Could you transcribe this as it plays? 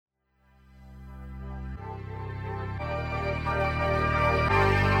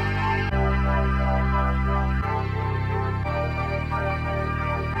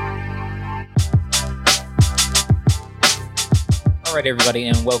right, everybody,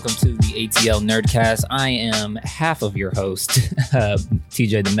 and welcome to the ATL Nerdcast. I am half of your host,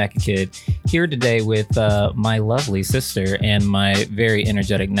 TJ the Mecha Kid, here today with my lovely sister and my very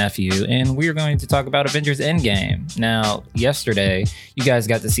energetic nephew, and we're going to talk about Avengers Endgame. Now, yesterday, you guys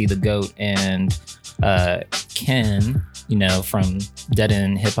got to see the GOAT and Ken, from Dead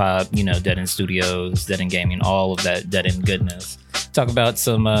End Hip Hop, Dead End Studios, Dead End Gaming, all of that Dead End goodness. Talk about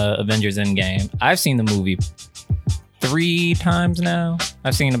some Avengers Endgame. I've seen the movie 3 times now.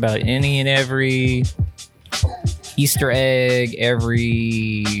 I've seen about any and every Easter egg,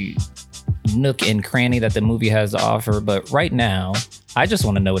 every nook and cranny that the movie has to offer. But right now, I just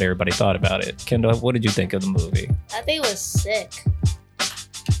want to know what everybody thought about it. Kendall, what did you think of the movie? I think it was sick.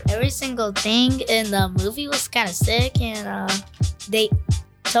 Every single thing in the movie was kind of sick, and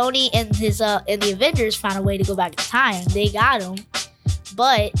Tony and the Avengers found a way to go back in time. They got him,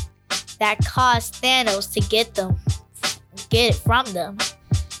 but that caused Thanos to get it from them.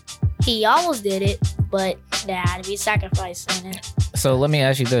 He almost did it, but there had to be sacrifice in it. So let me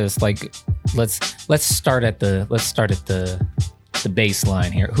ask you this: let's start at the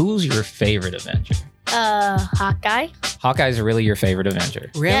baseline here. Who's your favorite Avenger? Hawkeye. Hawkeye's really your favorite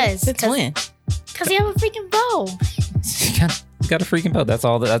Avenger? Really? Yes, Since when? Because he have a freaking bow. He's got a freaking bow. That's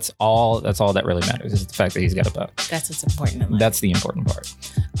all that really matters is the fact that he's got a bow. That's what's important in life. That's the important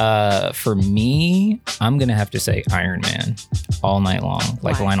part. For me, I'm gonna have to say Iron Man all night long,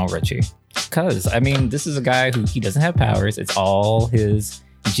 like Why? Lionel Richie. Because this is a guy who he doesn't have powers. It's all his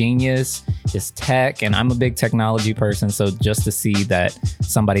genius, his tech, and I'm a big technology person. So just to see that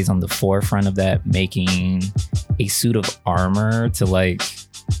somebody's on the forefront of that, making a suit of armor to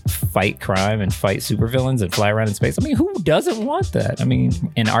fight crime and fight supervillains and fly around in space. Who doesn't want that? And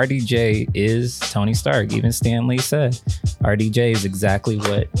RDJ is Tony Stark. Even Stan Lee said RDJ is exactly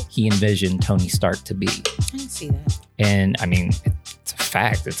what he envisioned Tony Stark to be. I can see that. And it's a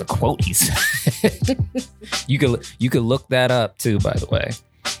fact. It's a quote he said. You could look that up too, by the way.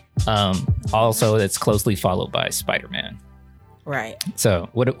 Also, it's closely followed by Spider-Man. Right. So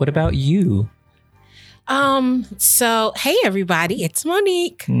what about you? So hey everybody, it's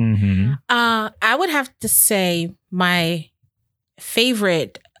Monique. Mm-hmm. I would have to say my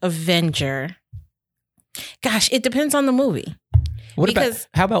favorite Avenger. Gosh, it depends on the movie.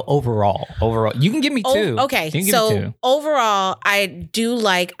 How about overall? Overall, you can give me 2. Okay, so overall, I do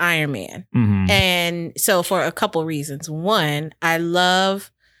like Iron Man. Mm-hmm. And so for a couple reasons. One, I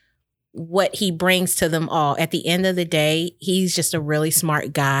love what he brings to them all. At the end of the day, he's just a really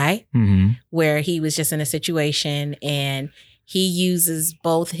smart guy, mm-hmm. where he was just in a situation and he uses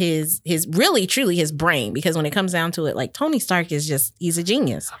both his really truly his brain, because when it comes down to it, Tony Stark he's a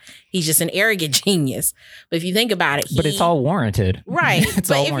genius. He's just an arrogant genius. But if you think about it, but it's all warranted. Right.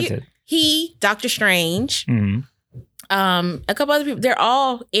 It's all warranted. Doctor Strange, mm-hmm. A couple other people, they're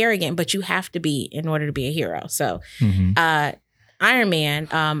all arrogant, but you have to be in order to be a hero. So, mm-hmm. Iron Man.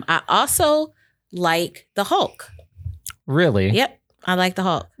 I also like the Hulk. Really? Yep. I like the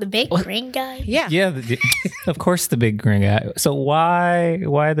Hulk. The big green guy? Yeah. Yeah, of course the big green guy. So why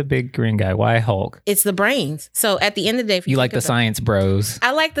the big green guy? Why Hulk? It's the brains. So at the end of the day, if you like the science bros. I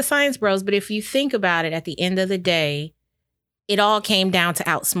like the science bros, but if you think about it, at the end of the day, it all came down to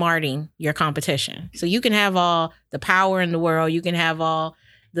outsmarting your competition. So you can have all the power in the world, you can have all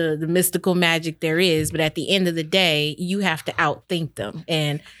the mystical magic there is, but at the end of the day, you have to outthink them.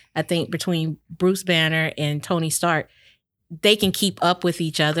 And I think between Bruce Banner and Tony Stark, they can keep up with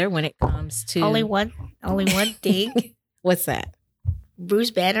each other when it comes to only one thing. What's that?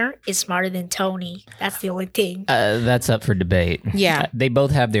 Bruce Banner is smarter than Tony. That's the only thing. That's up for debate. Yeah. They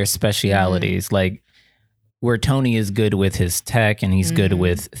both have their specialities. Mm-hmm. Where Tony is good with his tech and he's good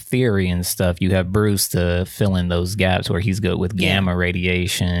with theory and stuff, you have Bruce to fill in those gaps where he's good with gamma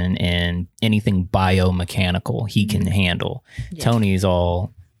radiation and anything biomechanical he can handle. Yeah. Tony's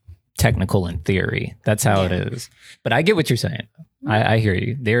all technical and theory. That's how it is. But I get what you're saying. I hear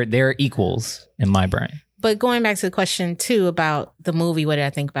you. They're equals in my brain. But going back to the question too about the movie, what did I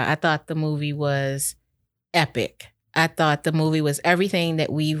think about? I thought the movie was epic. I thought the movie was everything that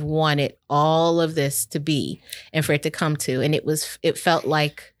we've wanted all of this to be and for it to come to. And it felt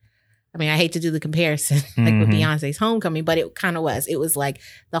like, I hate to do the comparison with Beyonce's Homecoming, but it kind of was. It was like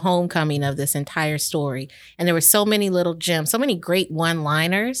the homecoming of this entire story. And there were so many little gems, so many great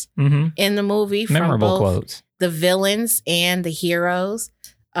one-liners in the movie. Memorable from both quotes. The villains and the heroes.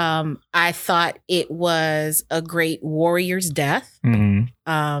 I thought it was a great warrior's death.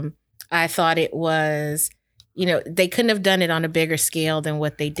 I thought it was... they couldn't have done it on a bigger scale than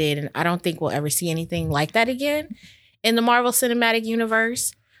what they did. And I don't think we'll ever see anything like that again in the Marvel Cinematic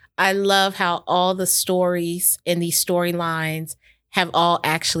Universe. I love how all the stories and these storylines have all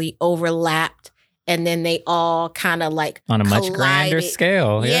actually overlapped, and then they all kind of like on a much grander collided.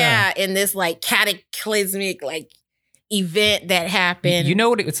 scale. Yeah, in this like cataclysmic like event that happened. You know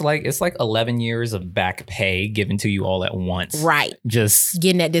what it's like? It's like 11 years of back pay given to you all at once. Right. Just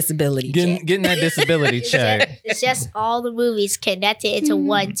Getting that disability check. getting that disability check. It's just all the movies connected into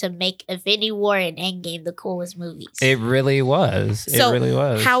one to make Infinity War and Endgame the coolest movies. It really was. It So, really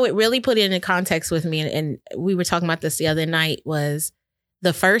was. How it really put it into context with me, and we were talking about this the other night, was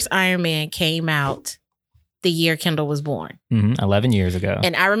the first Iron Man came out the year Kendall was born. 11 years ago.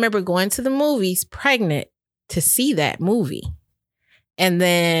 And I remember going to the movies pregnant to see that movie. And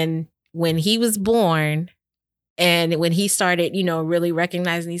then when he was born and when he started, really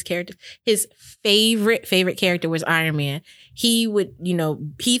recognizing these characters, his favorite character was Iron Man. He would,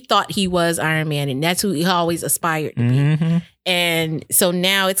 he thought he was Iron Man, and that's who he always aspired to be. Mm-hmm. And so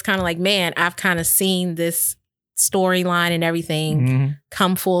now it's kind of like, man, I've kind of seen this storyline and everything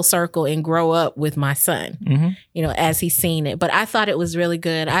come full circle and grow up with my son, as he's seen it. But I thought it was really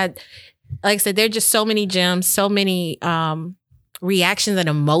good. Like I said, there are just so many gems, so many reactions and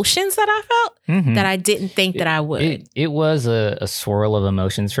emotions that I felt that I didn't think that I would. It was a swirl of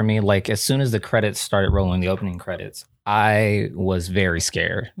emotions for me. Like as soon as the credits started rolling, the opening credits, I was very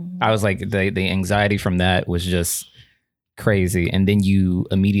scared. I was like, the anxiety from that was just crazy. And then you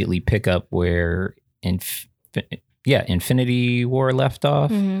immediately pick up where Infinity War left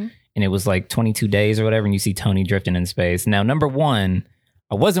off. And it was like 22 days or whatever. And you see Tony drifting in space. Now, number one,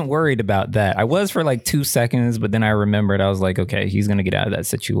 I wasn't worried about that. I was for like 2 seconds, but then I remembered, I was like, okay, he's going to get out of that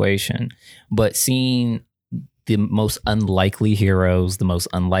situation. But seeing the most unlikely heroes, the most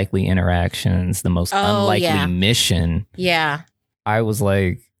unlikely interactions, the most unlikely mission. Yeah. I was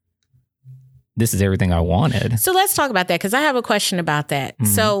like, this is everything I wanted. So let's talk about that, because I have a question about that.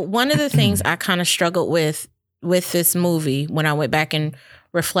 So one of the things I kind of struggled with this movie when I went back and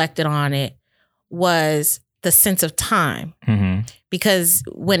reflected on it was the sense of time. Because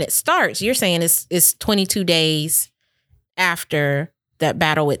when it starts, you're saying it's 22 days after that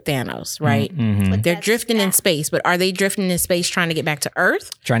battle with Thanos, right? But they're drifting in space. But are they drifting in space trying to get back to Earth?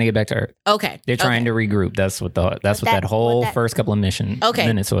 Trying to get back to Earth. Okay. They're trying to regroup. That's what that whole first couple of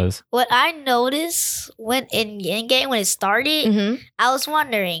minutes was. What I noticed when in Endgame, when it started, I was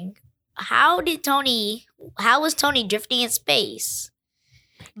wondering, how was Tony drifting in space?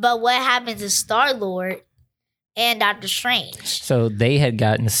 But what happened to Star-Lord and Doctor Strange? So they had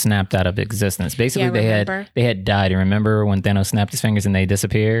gotten snapped out of existence. Basically, they had died. And remember when Thanos snapped his fingers and they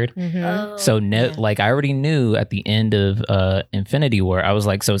disappeared? So like I already knew at the end of Infinity War, I was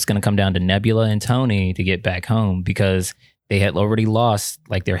like, so it's going to come down to Nebula and Tony to get back home, because they had already lost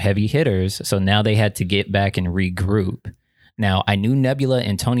like their heavy hitters. So now they had to get back and regroup. Now, I knew Nebula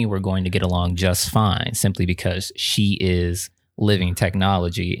and Tony were going to get along just fine, simply because she is living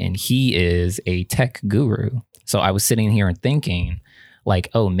technology and he is a tech guru. So I was sitting here and thinking like,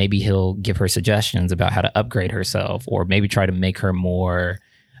 oh, maybe he'll give her suggestions about how to upgrade herself, or maybe try to make her more,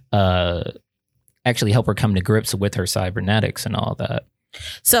 actually help her come to grips with her cybernetics and all that.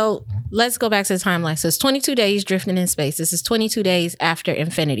 So let's go back to the timeline. So it's 22 days drifting in space. This is 22 days after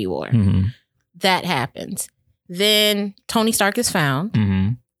Infinity War. That happens. Then Tony Stark is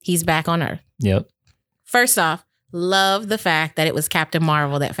found. He's back on Earth. Yep. First off, love the fact that it was Captain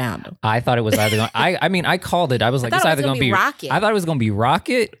Marvel that found him. I thought it was either I called it. I was like, it's either going to be Rocket. I thought it was going to be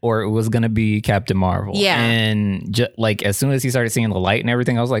Rocket or it was going to be Captain Marvel. Yeah. And like as soon as he started seeing the light and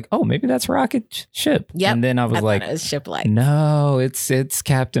everything, I was like, oh, maybe that's Rocket ship. Yep. And then I was like, it was ship light. No, it's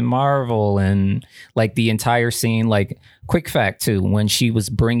Captain Marvel. And like the entire scene, like quick fact too, when she was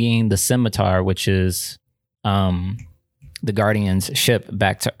bringing the scimitar, which is the Guardians ship,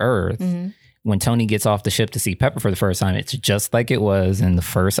 back to Earth. When Tony gets off the ship to see Pepper for the first time, it's just like it was in the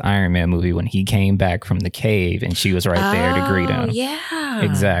first Iron Man movie when he came back from the cave and she was right there to greet him. Yeah,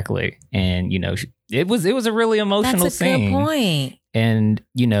 exactly. And it was a really emotional scene. That's a good point. And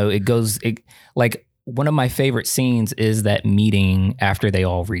like one of my favorite scenes is that meeting after they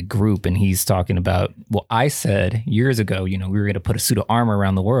all regroup, and he's talking about, well, I said years ago, we were going to put a suit of armor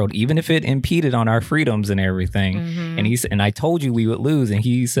around the world, even if it impeded on our freedoms and everything. And I told you we would lose. And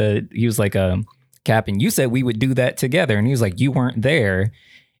he said, he was like, Cap, and you said we would do that together. And he was like, you weren't there.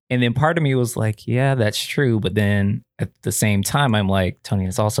 And then part of me was like, yeah, that's true. But then at the same time, I'm like, Tony,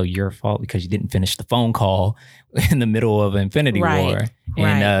 it's also your fault because you didn't finish the phone call in the middle of Infinity War.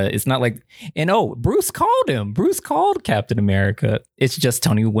 And it's not like, Bruce called him. Bruce called Captain America. It's just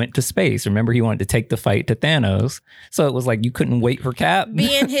Tony went to space. Remember, he wanted to take the fight to Thanos. So it was like, you couldn't wait for Cap.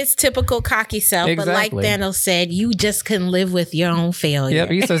 Being his typical cocky self. Exactly. But like Thanos said, you just couldn't live with your own failure.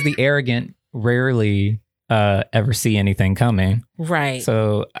 Yep, he says the arrogant rarely ever see anything coming. Right.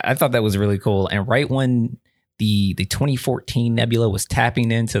 So I thought that was really cool. And right when the 2014 nebula was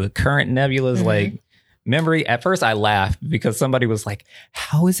tapping into the current nebula's like memory, at first I laughed because somebody was like,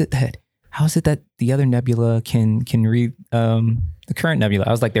 how is it that the other nebula can read the current nebula?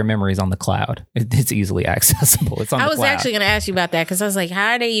 I was like, their memory is on the cloud. It's easily accessible. It's on the cloud. I was actually going to ask you about that because I was like,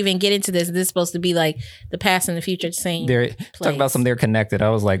 how do they even get into this? This is supposed to be like the past and the future same place. Talk about they're connected. I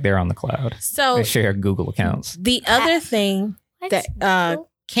was like, they're on the cloud. So they share Google accounts. The other thing that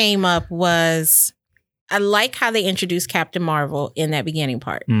came up was I like how they introduced Captain Marvel in that beginning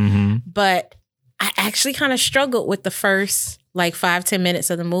part. But I actually kind of struggled with the first like 5-10 minutes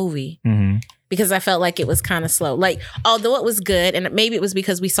of the movie because I felt like it was kind of slow. Like, although it was good, and maybe it was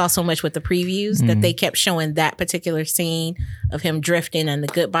because we saw so much with the previews that they kept showing that particular scene of him drifting and the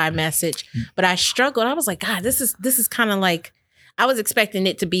goodbye message. But I struggled. I was like, God, this is kind of like, I was expecting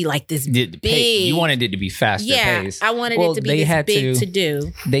it to be like this big. You wanted it to be faster paced. I wanted it to be this big to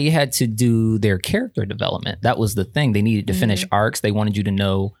do. They had to do their character development. That was the thing. They needed to finish arcs. They wanted you to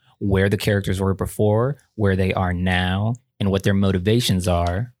know where the characters were before, where they are now, and what their motivations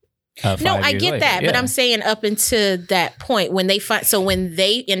are. No, I get that, but I'm saying up until that point when they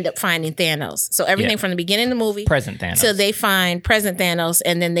end up finding Thanos. So everything from the beginning of the movie, present Thanos, so they find present Thanos,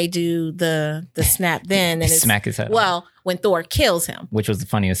 and then they do the snap. Then and smack his head. Well, when Thor kills him, which was the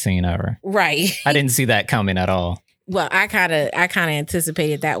funniest scene ever. Right. I didn't see that coming at all. Well, I kind of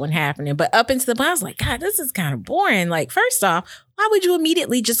anticipated that one happening, but up into the point, I was like, God, this is kind of boring. Like, first off, why would you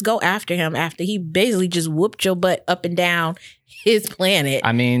immediately just go after him after he basically just whooped your butt up and down his planet?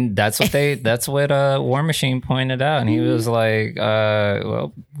 I mean, that's what War Machine pointed out, and he was like,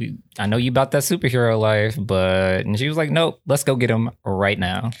 "Well, I know you about that superhero life, but," and she was like, "Nope, let's go get him right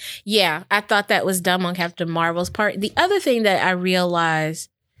now." Yeah, I thought that was dumb on Captain Marvel's part. The other thing that I realized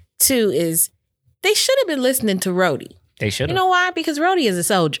too is they should have been listening to Rhodey. They should have. You know why? Because Rhodey is a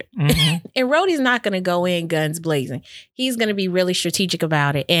soldier. And Rhodey's not going to go in guns blazing. He's going to be really strategic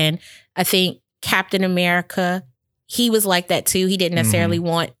about it. And I think Captain America, he was like that too. He didn't necessarily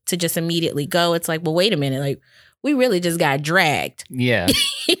want to just immediately go. It's like, well, wait a minute. Like, we really just got dragged. Yeah.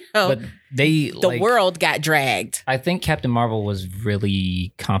 But the world got dragged. I think Captain Marvel was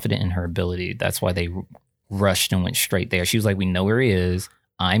really confident in her ability. That's why they rushed and went straight there. She was like, we know where he is.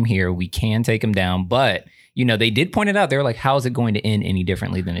 I'm here. We can take him down. But, they did point it out. They were like, how is it going to end any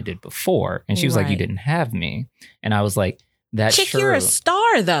differently than it did before? And she was like, you didn't have me. And I was like, that's Chick, true. You're a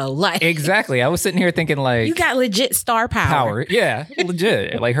star, though. Like, exactly. I was sitting here thinking like, you got legit star power. Yeah,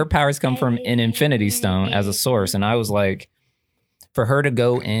 legit. Like, her powers come from an Infinity Stone as a source. And I was like, for her to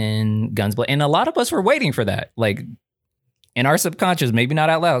go in guns blazing. And a lot of us were waiting for that. Like, in our subconscious, maybe not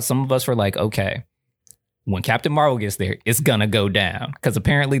out loud, some of us were like, okay, when Captain Marvel gets there, it's gonna go down. Because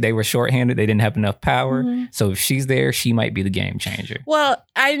apparently they were shorthanded. They didn't have enough power. So if she's there, she might be the game changer. Well,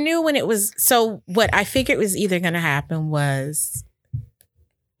 I knew when it was. So what I figured was either gonna happen was,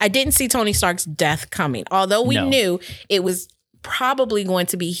 I didn't see Tony Stark's death coming. Although we knew it was probably going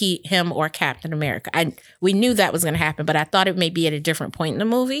to be him or Captain America. We knew that was gonna happen, but I thought it may be at a different point in the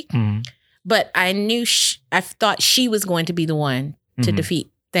movie. But I knew I thought she was going to be the one to defeat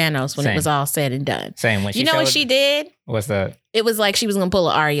Thanos when it was all said and done. Same. When you know what she did? What's that? It was like she was going to pull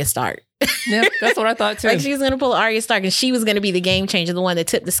an Arya Stark. Yeah, that's what I thought too. Like she was going to pull an Arya Stark, and she was going to be the game changer, the one that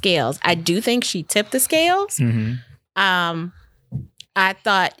tipped the scales. I do think she tipped the scales. I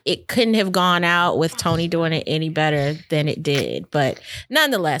thought it couldn't have gone out with Tony doing it any better than it did, but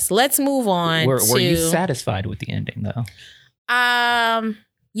nonetheless, let's move on. Were you satisfied with the ending though?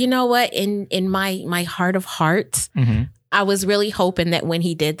 You know what? In my heart of hearts. I was really hoping that when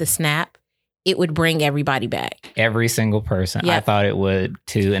he did the snap, it would bring everybody back. Every single person. Yep. I thought it would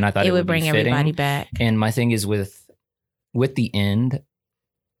too. And I thought it would bring everybody back. And my thing is with the end,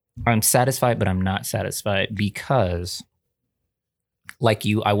 I'm satisfied, but I'm not satisfied because like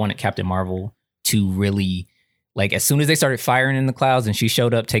you, I wanted Captain Marvel to really, like, as soon as they started firing in the clouds and she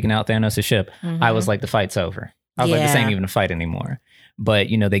showed up taking out Thanos' ship, I was like, the fight's over. I was like, this ain't even a fight anymore. But,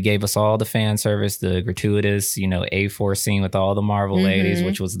 they gave us all the fan service, the gratuitous, A4 scene with all the Marvel ladies,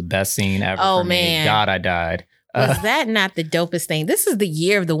 which was the best scene ever for me. God, I died. Was that not the dopest thing? This is the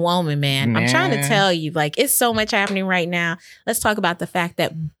year of the woman, man. I'm trying to tell you, like, it's so much happening right now. Let's talk about the fact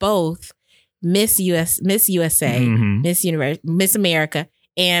that both Miss USA, Miss Universe, Miss America,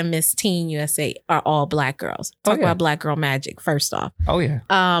 and Miss Teen USA are all Black girls. Talk about Black girl magic, first off. Oh, yeah.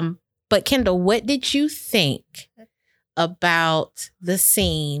 But Kendall, what did you think about the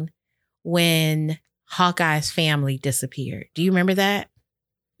scene when Hawkeye's family disappeared? Do you remember that?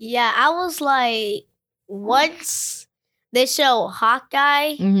 Yeah, I was like, once they show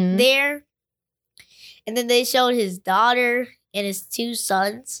Hawkeye there, And then they showed his daughter and his 2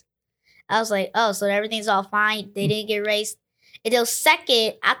 sons. I was like, oh, so everything's all fine. They didn't get erased. And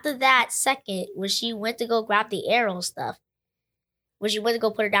then after that second, when she went to go grab the arrow stuff, when she went to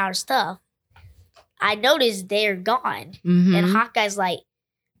go put her down her stuff, I noticed they're gone. Mhm. And Hawkeye's like,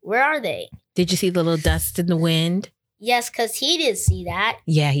 where are they? Did you see the little dust in the wind? Yes, because he didn't see that.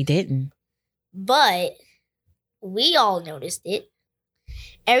 Yeah, he didn't. But we all noticed it.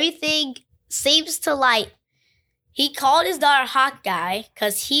 Everything seems to like, he called his daughter Hawkeye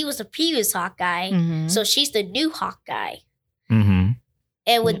because he was the previous Hawkeye. Mhm. So she's the new Hawkeye. Mm-hmm.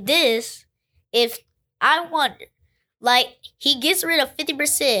 And with this, if I wonder, like, he gets rid of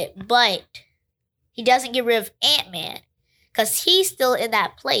 50%, but he doesn't get rid of Ant-Man because he's still in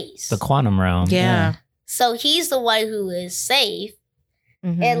that place. The quantum realm. Yeah. So he's the one who is safe.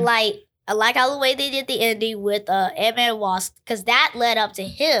 Mhm. And like, I like how the way they did the ending with Ant-Man and Wasp, because that led up to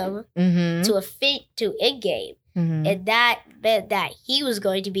him Mhm. to Endgame. Mhm. And that meant that he was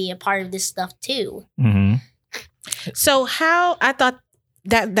going to be a part of this stuff too. Mm-hmm. So how I thought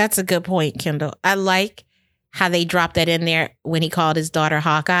that's a good point, Kendall. I like how they dropped that in there when he called his daughter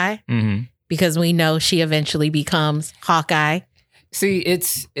Hawkeye, Mm-hmm. because we know she eventually becomes Hawkeye See,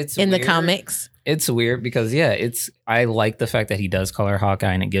 it's in the weird. comics. It's weird because I like the fact that he does call her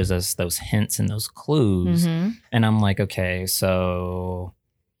Hawkeye and it gives us those hints and those clues. Mhm. And I'm like, okay, so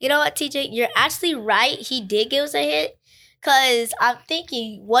You know what, TJ? You're actually right. He did give us a hint. Because I'm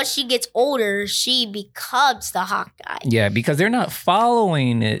thinking once she gets older, she becomes the Hawkeye. yeah, because they're not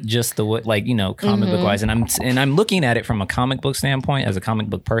following it just the way, like, comic book wise. And I'm looking at it from a comic book standpoint as a comic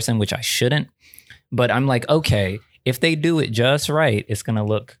book person, which I shouldn't. But I'm like, okay, if they do it just right, it's gonna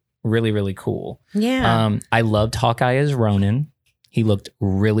look really, really cool. Yeah. I loved Hawkeye as Ronin. He looked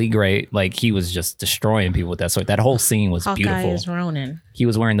really great. Like, he was just destroying people with that sword. That whole scene was Hawkeye beautiful. is Ronin. He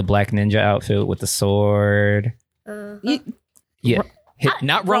was wearing the black ninja outfit with the sword. Yeah.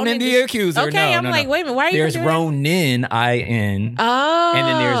 Not Ronin Ronin the Accuser. Okay, no, I'm no, like, no. wait a minute, why are you There's doing that? Ronin, I-N. Oh. And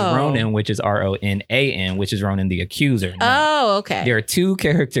then there's Ronin, which is R-O-N-A-N, which is Ronin the Accuser. Now, Oh, okay. there are 2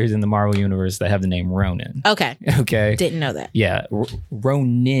 characters in the Marvel Universe that have the name Ronin. Okay. Okay. Didn't know that. Yeah.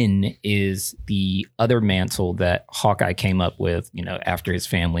 Ronin is the other mantle that Hawkeye came up with, after his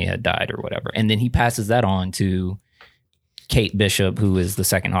family had died or whatever. And then he passes that on to Kate Bishop, who is the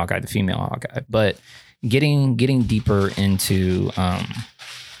second Hawkeye, the female Hawkeye. But getting deeper into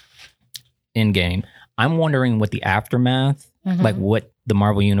Endgame, I'm wondering what the aftermath, Mhm. like what the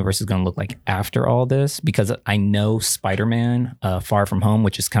Marvel Universe is going to look like after all this, because I know Spider-Man Far From Home,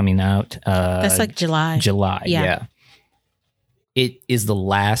 which is coming out That's like July. July. Yeah. Yeah. It is the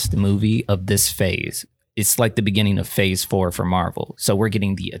last movie of this phase. It's like the beginning of phase 4 for Marvel. So we're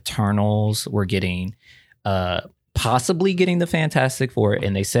getting the Eternals. We're getting possibly getting the Fantastic Four.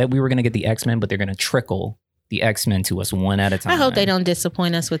 And they said we were going to get the X-Men, but they're going to trickle the X-Men to us one at a time. I hope they don't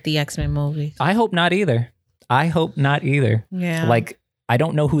disappoint us with the X-Men movies. I hope not either. Yeah. Like, I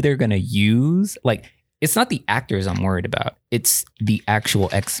don't know who they're going to use. Like, it's not the actors I'm worried about. It's the actual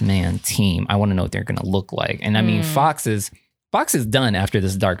X-Men team. I want to know what they're going to look like. And I mean, Fox is done after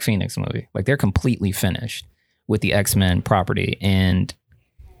this Dark Phoenix movie. Like, they're completely finished with the X-Men property. And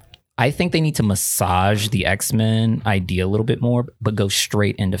I think they need to massage the X-Men idea a little bit more, but go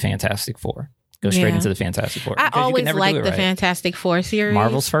straight into Fantastic Four. Go straight Yeah. into the Fantastic Four. I because you always can never do liked it the right. Fantastic Four series.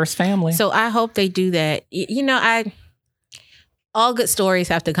 Marvel's first family. So I hope they do that. All good stories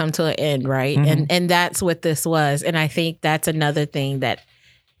have to come to an end, right? Mhm. And that's what this was. And I think that's another thing that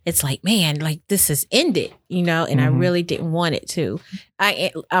it's like, man, like this has ended, and I Mhm. really didn't want it to.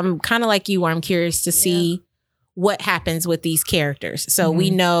 I'm kind of like you, where I'm curious to see what happens with these characters. So we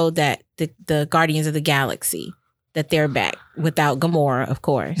know that the Guardians of the Galaxy, that they're back without Gamora, of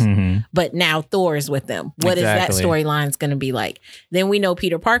course. Mhm. But now Thor's with them. What is that Exactly. storyline's going to be like? Then we know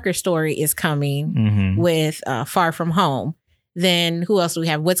Peter Parker's story is coming Mhm. with Far From Home. Then who else do we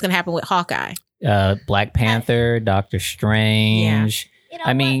have? What's going to happen with Hawkeye? Black Panther, Doctor Strange. You know I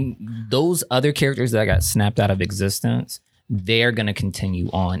what? mean, those other characters that got snapped out of existence, they're going to continue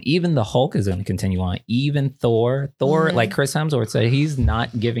on. Even the Hulk is going to continue on. Even Thor, Mhm. like Chris Hemsworth said, he's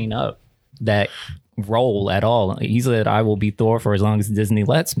not giving up that role at all. He said, I will be Thor for as long as Disney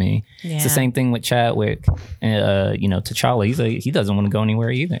lets me. Yeah. It's the same thing with Chadwick, T'Challa. He said he doesn't want to go anywhere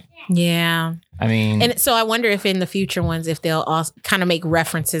either. Yeah. I mean, And so I wonder if in the future ones, if they'll also kind of make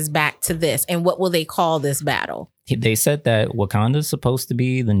references back to this, and what will they call this battle? they said that Wakanda's supposed to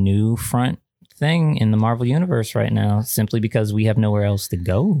be the new front thing in the Marvel Universe right now, simply because we have nowhere else to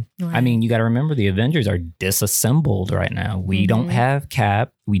go. I mean, you got to remember the Avengers are disassembled right now. We don't have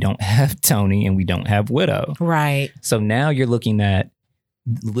Cap, we don't have Tony, and we don't have Widow. Right. So now you're looking at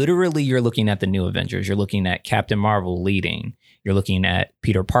literally you're looking at the new Avengers. You're looking at Captain Marvel leading. You're looking at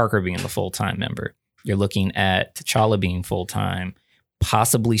Peter Parker being the full-time member. You're looking at T'Challa being full-time,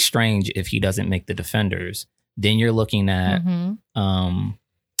 possibly Strange if he doesn't make the Defenders. Then you're looking at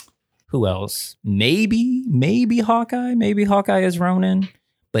who else? Maybe Hawkeye. Maybe Hawkeye is Ronin.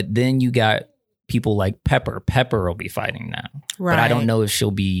 But then you got people like Pepper. Pepper will be fighting now. Right. But I don't know if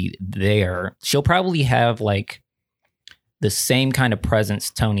she'll be there. She'll probably have like the same kind of presence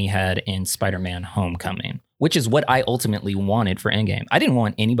Tony had in Spider-Man Homecoming, which is what I ultimately wanted for Endgame. I didn't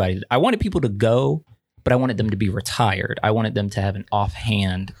want anybody. I wanted people to go, but I wanted them to be retired. I wanted them to have an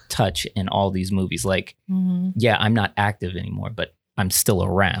offhand touch in all these movies. Like, yeah, I'm not active anymore, but I'm still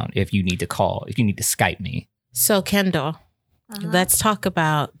around if you need to call, if you need to Skype me. So, Kendall, let's talk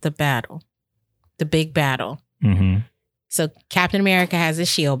about the battle, the big battle. So Captain America has his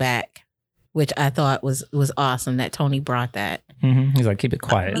shield back, which I thought was awesome that Tony brought that. He's like, keep it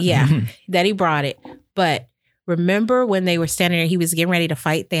quiet. Yeah, that he brought it. But remember when they were standing there, he was getting ready to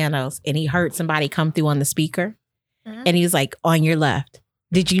fight Thanos and he heard somebody come through on the speaker and he was like, on your left.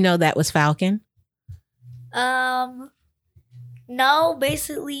 Did you know that was Falcon? No,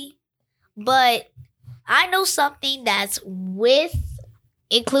 basically. But I know something that's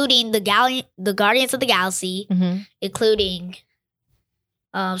including the Guardians of the Galaxy, including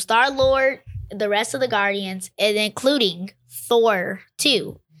Star-Lord, the rest of the Guardians, and including Thor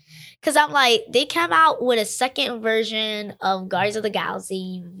too. Because I'm like, they come out with a second version of Guardians of the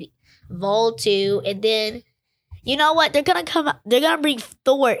Galaxy, Vol 2, and then, you know what? They're gonna bring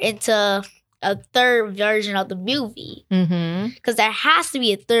Thor into a third version of the movie. Because there has to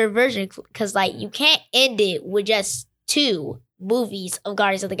be a third version, because like you can't end it with just 2 movies of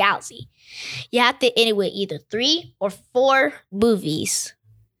Guardians of the Galaxy. You have to end it with either 3 or 4 movies.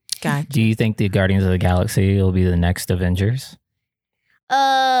 Gotcha. Do you think the Guardians of the Galaxy will be the next Avengers?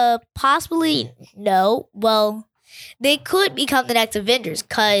 Possibly no. Well, they could become the next Avengers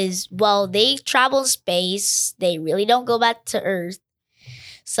because, well, they travel in space. They really don't go back to Earth.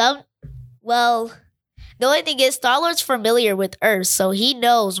 The only thing is Star-Lord's familiar with Earth, so he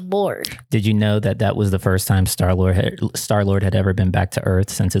knows more. Did you know that was the first time Star-Lord had ever been back to Earth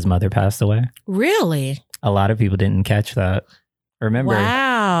since his mother passed away? Really? A lot of people didn't catch that.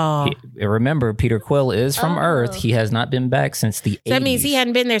 Remember, Peter Quill is from Earth. He has not been back since the 80s. That means he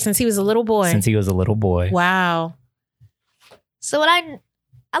hadn't been there since he was a little boy. Wow. So I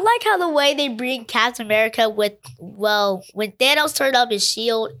like how the way they bring Captain America with, when Thanos turned up his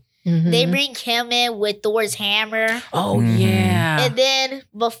shield, they bring him in with Thor's hammer. Oh, yeah. And then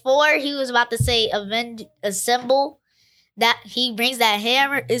before he was about to say assemble, that he brings that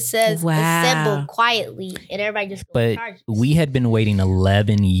hammer, it says assemble quietly, and everybody just goes. But we had been waiting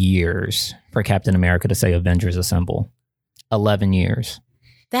 11 years for Captain America to say Avengers Assemble. 11 years.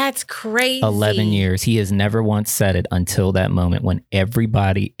 That's crazy. 11 years. He has never once said it until that moment when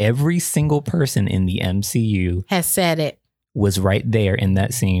every single person in the MCU has said it, was right there in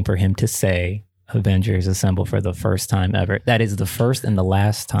that scene for him to say Avengers Assemble for the first time ever. That is the first and the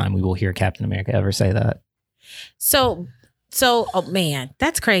last time we will hear Captain America ever say that. So, oh man,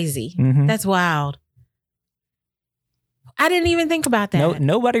 that's crazy. That's wild. I didn't even think about that. No,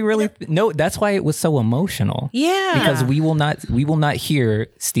 nobody really. No, that's why it was so emotional. Yeah, because we will not hear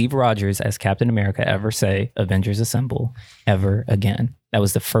Steve Rogers as Captain America ever say Avengers Assemble ever again. That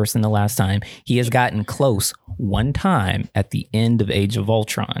was the first and the last time. He has gotten close one time at the end of Age of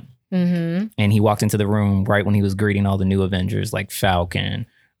Ultron, and he walked into the room right when he was greeting all the new Avengers like Falcon,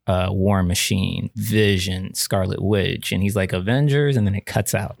 War Machine, Vision, Scarlet Witch, and he's like Avengers, and then it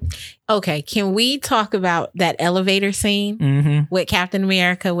cuts out. Okay, can we talk about that elevator scene with Captain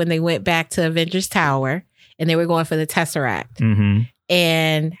America when they went back to Avengers Tower and they were going for the Tesseract,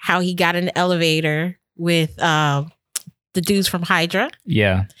 and how he got in the elevator with the dudes from Hydra,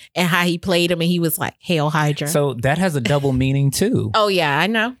 and how he played him and he was like, "Hail Hydra." So that has a double meaning too. Oh yeah, I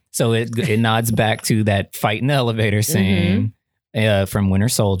know. So it nods back to that fight in the elevator scene. From Winter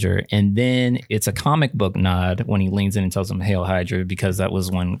Soldier, and then it's a comic book nod when he leans in and tells him Hail Hydra, because that was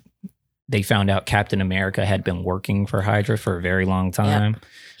when they found out Captain America had been working for Hydra for a very long time. Yep.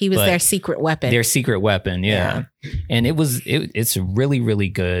 He was their secret weapon. Yeah. And it's really, really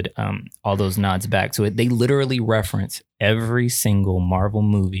good. All those nods back to it. They literally reference every single Marvel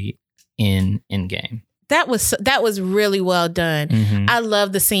movie in Endgame. That was really well done. I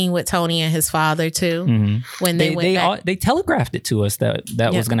love the scene with Tony and his father too. When they went back. They telegraphed it to us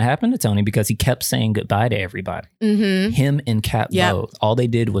that was going to happen to Tony, because he kept saying goodbye to everybody. Him and Cap both. All they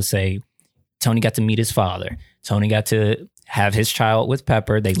did was say Tony got to meet his father. Tony got to have his child with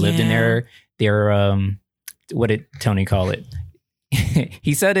Pepper. They lived in their what did Tony call it?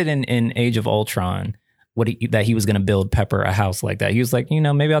 he said it in Age of Ultron, that he was going to build Pepper a house like that. He was like,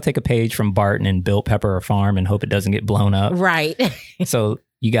 maybe I'll take a page from Barton and build Pepper a farm and hope it doesn't get blown up. Right. So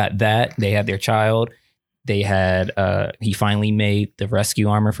you got that. They had their child. They had, he finally made the rescue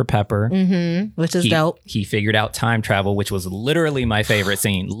armor for Pepper. Which is dope. He figured out time travel, which was literally my favorite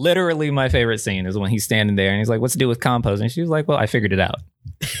scene. Literally my favorite scene is when he's standing there and he's like, what's to do with compost? And she was like, well, I figured it out.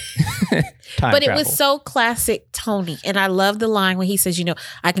 But it was so classic Tony. And I love the line when he says,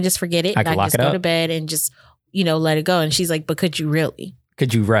 I can just forget it. I can just go to bed and just, let it go. And she's like, but could you really?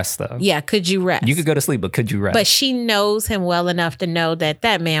 Could you rest though? Yeah, could you rest? You could go to sleep, but could you rest? But she knows him well enough to know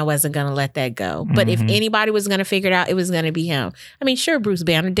that man wasn't going to let that go. But if anybody was going to figure it out, it was going to be him. I mean, sure, Bruce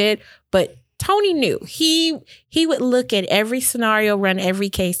Banner did, but Tony knew. He would look at every scenario, run every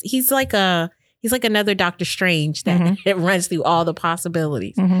case. He's like another Doctor Strange that runs through all the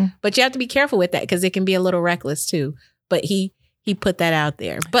possibilities. But you have to be careful with that because it can be a little reckless too. But he put that out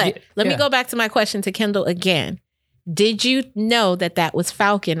there. But let me go back to my question to Kendall again. Did you know that was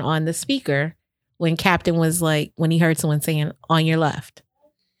Falcon on the speaker when Captain was like, when he heard someone saying on your left?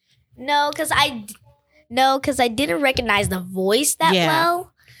 No, because I didn't recognize the voice that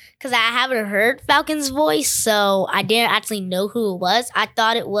well. Because I haven't heard Falcon's voice, so I didn't actually know who it was. I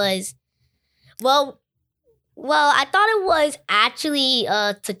thought it was, I thought it was actually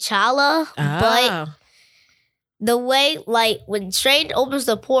T'Challa, but the way, when Strange opens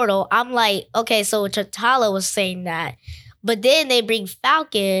the portal, I'm like, okay, so T'Challa was saying that. But then they bring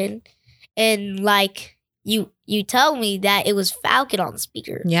Falcon, and, you tell me that it was Falcon on the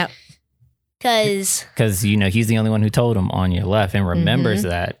speaker. Yep. Because, he's the only one who told him on your left and remembers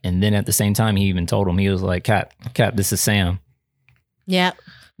that. And then at the same time, he even told him, he was like, Cap, this is Sam. Yep.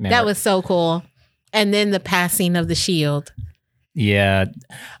 Man, that was so cool. And then the passing of the shield. Yeah,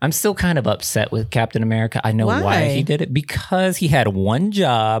 I'm still kind of upset with Captain America. I know why he did it. Because he had one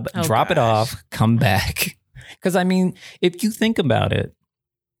job, drop it off, come back. Because, I mean, if you think about it,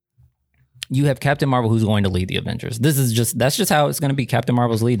 you have Captain Marvel who's going to lead the Avengers. That's just how it's going to be. Captain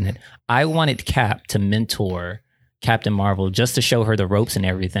Marvel's leading it. I wanted Cap to mentor Captain Marvel just to show her the ropes and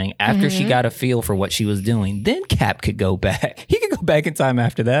everything after she got a feel for what she was doing. Then Cap could go back. He could go back in time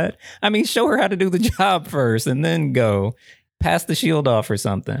after that. I mean, show her how to do the job first and then go. Pass the shield off or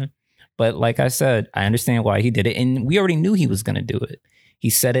something. But like I said, I understand why he did it. And we already knew he was going to do it. He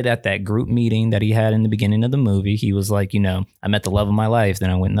said it at that group meeting that he had in the beginning of the movie. He was like, I met the love of my life.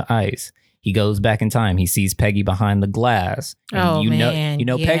 Then I went in the ice. He goes back in time. He sees Peggy behind the glass. And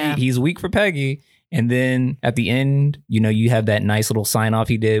Peggy, he's weak for Peggy. And then at the end, you have that nice little sign off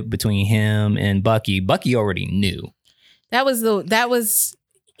he did between him and Bucky. Bucky already knew. That was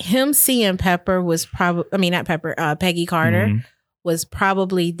him seeing Pepper was probably, not Pepper, Peggy Carter was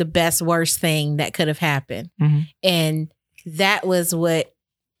probably the worst thing that could have happened. And that was what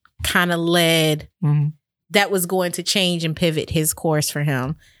kind of led, that was going to change and pivot his course for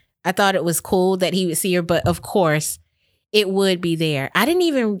him. I thought it was cool that he would see her, but of course it would be there. I didn't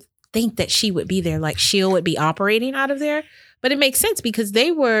even think that she would be there, like S.H.I.E.L.D. would be operating out of there, but it makes sense because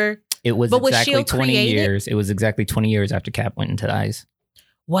they were. It was exactly 20 years. It was exactly 20 years after Cap went into the ice.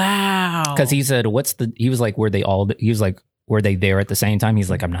 Wow. Because he said, he was like, were they there at the same time?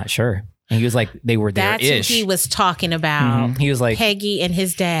 He's like, I'm not sure. And he was like, they were there-ish. That's what he was talking about. He was like, Peggy and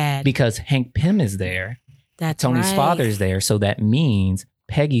his dad. Because Hank Pym is there. That's Tony's father's there. So that means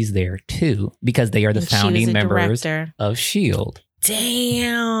Peggy's there too. Because they are the founding members of S.H.I.E.L.D.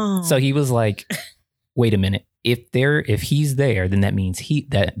 Damn. So he was like, wait a minute. If he's there, then that means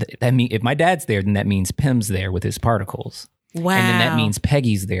if my dad's there, then that means Pym's there with his particles. Wow. And then that means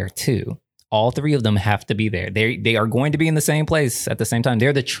Peggy's there too. All three of them have to be there. They are going to be in the same place at the same time.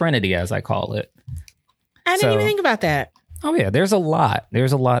 They're the Trinity, as I call it. I didn't even think about that. Oh yeah, there's a lot.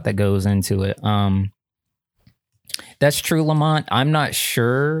 There's a lot that goes into it. That's true, Lamont. I'm not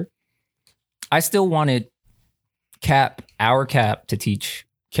sure. I still wanted our Cap, to teach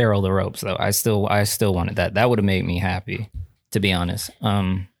Carol the ropes, though. I still wanted that. That would have made me happy, to be honest.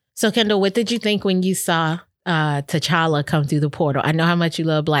 So, Kendall, what did you think when you saw T'Challa come through the portal? I know how much you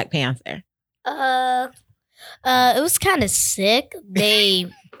love Black Panther. It was kind of sick.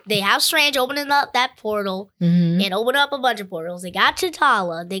 They have Strange opening up that portal and open up a bunch of portals. They got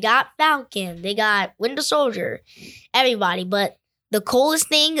T'Challa, they got Falcon, they got Winter Soldier, everybody. But the coolest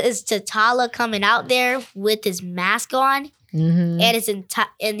thing is T'Challa coming out there with his mask on and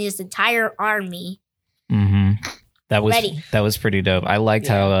his entire army. That was pretty dope. I liked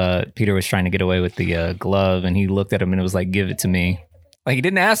how Peter was trying to get away with the glove, and he looked at him and it was like, "Give it to me." Like, he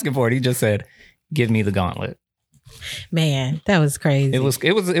didn't ask him for it. He just said, "Give me the gauntlet." Man, that was crazy. It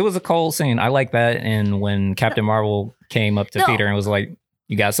was a cold scene. I like that. And when Captain Marvel came up to No. Peter and was like,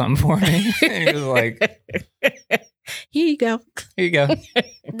 "You got something for me?" And he was like, Here you go. "Here you go."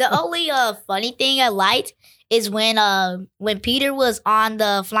 The only funny thing I liked is when Peter was on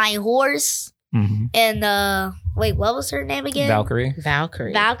the flying horse hmm and wait, what was her name again? Valkyrie.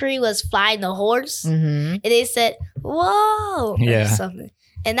 Valkyrie. Valkyrie was flying the horse, Mm-hmm. and they said, "Whoa!" or Yeah. something,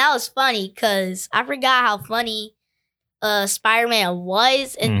 and that was funny because I forgot how funny Spider-Man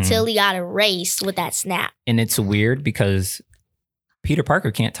was until he got erased with that snap. And it's weird because Peter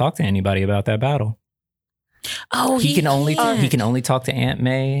Parker can't talk to anybody about that battle. Oh, He can only can't. talk to Aunt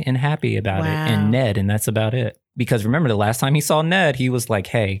May and Happy about it, Wow. and Ned, and that's about it. Because remember, the last time he saw Ned, he was like,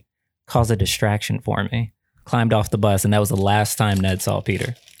 "Hey, cause a distraction for me." Climbed off the bus, and that was the last time Ned saw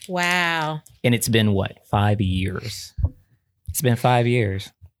Peter. Wow. And it's been what, 5 years? It's been 5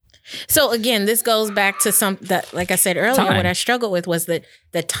 years. So again, this goes back to some that, like I said earlier, Time. what I struggled with was the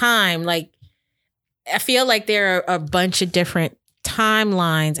time. Like, I feel like there are a bunch of different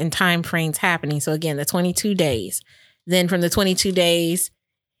timelines and time frames happening. So again, the 22 days. Then from the 22 days,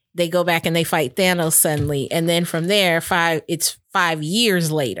 they go back and they fight Thanos suddenly, and then from there, it's 5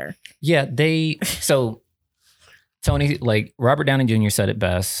 years later. Yeah, so Tony, like Robert Downey Jr. said it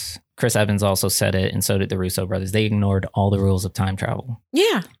best. Chris Evans also said it, and so did the Russo brothers. They ignored all the rules of time travel.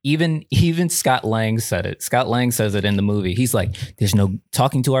 Yeah. Even Scott Lang said it. Scott Lang says it in the movie. He's like, "There's no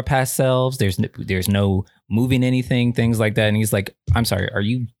talking to our past selves. There's no moving anything, things like that." And he's like, "I'm sorry, are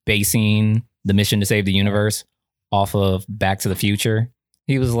you basing the mission to save the universe off of Back to the Future?"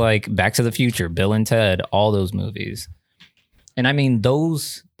 He was like, "Back to the Future, Bill and Ted, all those movies." And I mean,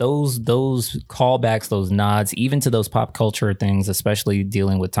 those callbacks, those nods, even to those pop culture things, especially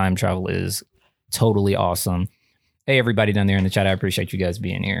dealing with time travel, is totally awesome. Hey, everybody down there in the chat, I appreciate you guys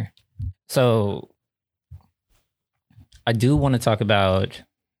being here. So I do want to talk about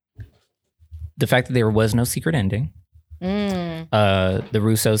the fact that there was no secret ending. The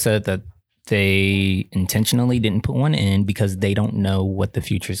Russo said that they intentionally didn't put one in because they don't know what the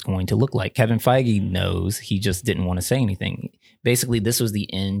future is going to look like. Kevin Feige knows. He just didn't want to say anything. Basically, this was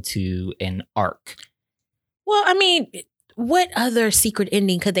the end to an arc. Well, I mean, what other secret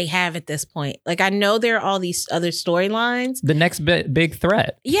ending could they have at this point? Like, I know there are all these other storylines. The next big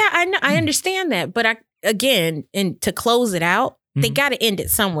threat. Yeah, I know, I understand that, but and to close it out, they Mhm. got to end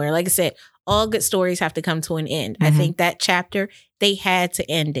it somewhere. Like I said, all good stories have to come to an end. I Mhm. think that chapter, they had to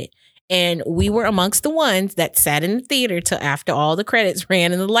end it. And we were amongst the ones that sat in the theater till after all the credits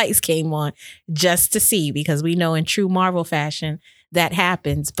ran and the lights came on just to see, because we know in true Marvel fashion that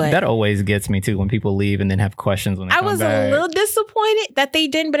happens. But That always gets me too when people leave and then have questions when they I come was back. a little disappointed that they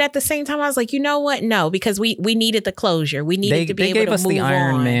didn't, but at the same time, I was like, you know what? No, because we needed the closure. We needed to be able They gave to us move the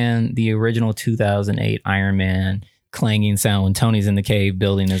Iron on. Man, the original 2008 Iron Man clanging sound when Tony's in the cave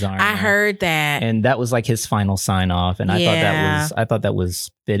building his armor. I heard that. And that was like his final sign off, and I Yeah. thought that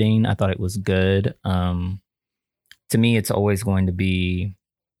was fitting. I thought it was good. To me, it's always going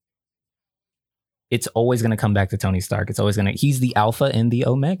to come back to Tony Stark. He's the alpha and the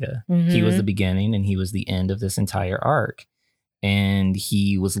omega. He was Mhm. the beginning and he was the end of this entire arc. And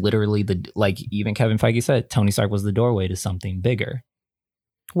he was literally even Kevin Feige said, Tony Stark was the doorway to something bigger.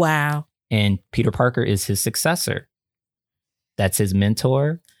 Wow. And Peter Parker is his successor. That's his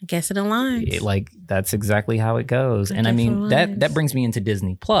mentor. I guess it aligns. That's exactly how it goes. I And I guess mean, it that aligns. brings me into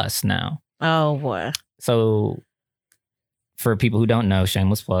Disney Plus now. Oh boy. So for people who don't know,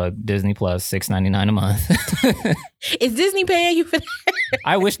 shameless plug, Disney Plus, $6.99 a month. Is Disney paying you for that?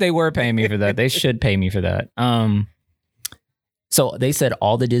 I wish they were paying me for that. They should pay me for that. So they said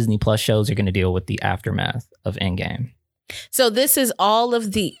all the Disney Plus shows are going to deal with the aftermath of Endgame. So this is all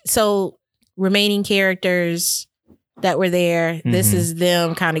of the remaining characters that were there. This Mhm. is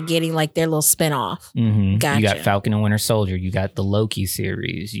them kind of getting like their little spinoff. Mm-hmm. You got Gotcha. Falcon and Winter Soldier. You got the Loki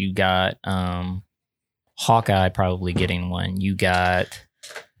series. You got Hawkeye probably getting one. You got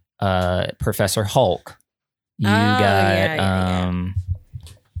Professor Hulk. You got yeah.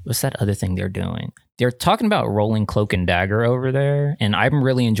 what's that other thing they're doing? They're talking about rolling Cloak and Dagger over there, and I'm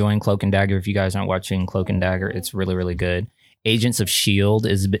really enjoying Cloak and Dagger. If you guys aren't watching Cloak and Dagger, it's really, really good. Agents of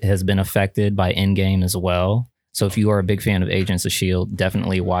S.H.I.E.L.D. has been affected by Endgame as well. So if you are a big fan of Agents of S.H.I.E.L.D.,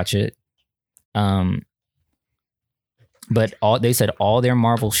 definitely watch it. But they said all their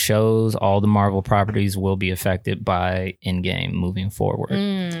Marvel shows, all the Marvel properties will be affected by Endgame moving forward.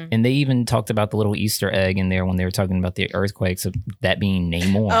 And they even talked about the little Easter egg in there when they were talking about the earthquakes, of that being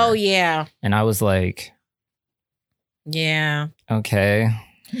Namor. Oh yeah. And I was like, Yeah. okay.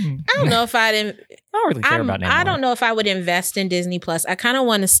 I don't know if I didn't. I don't really care about Namor. I don't know if I would invest in Disney Plus. I kind of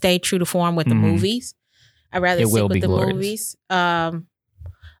want to stay true to form with the Mhm. movies. I'd rather It stick will with be the glorious. movies.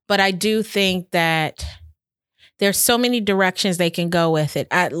 But I do think that there's so many directions they can go with it.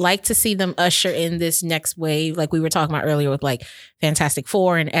 I'd like to see them usher in this next wave, like we were talking about earlier with like Fantastic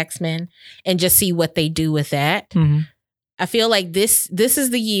Four and X-Men, and just see what they do with that. Mm-hmm. I feel like this is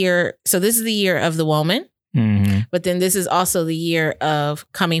the year. So this is the year of the woman, Mm-hmm. but then this is also the year of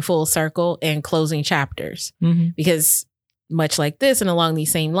coming full circle and closing chapters. Mm-hmm. Because much like this and along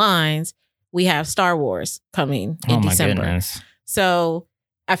these same lines, we have Star Wars coming in Oh my December. goodness. So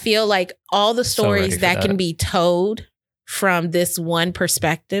I feel like all the So ready stories for that that. can be told from this one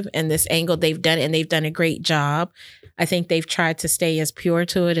perspective and this angle, they've done a great job. I think they've tried to stay as pure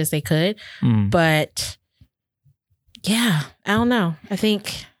to it as they could. Mm. But yeah, I don't know. I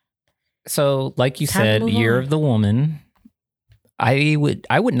think So, like you Time to said, move Year on. of the Woman. I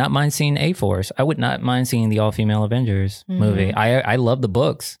would not mind seeing A-Force. I would not mind seeing the all-female Avengers movie. I love the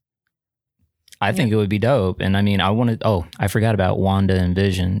books. I think it would be dope. And I mean, I forgot about Wanda and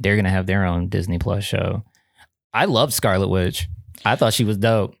Vision. They're going to have their own Disney Plus show. I love Scarlet Witch. I thought she was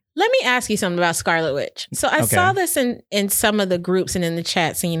dope. let me ask you something about Scarlet Witch. So I saw this in some of the groups and in the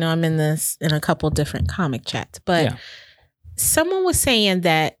chats, and I'm in a couple different comic chats, but Yeah. someone was saying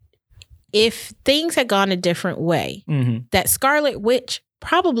that if things had gone a different way, Mm-hmm. that Scarlet Witch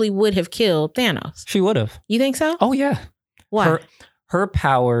probably would have killed Thanos. She would have. You think so? Oh, yeah. Why? Her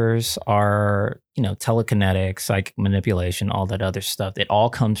powers are, telekinetics, psychic manipulation, all that other stuff. It all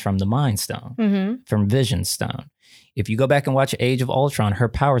comes from the Mind Stone, Mm-hmm. from Vision Stone. If you go back and watch Age of Ultron, her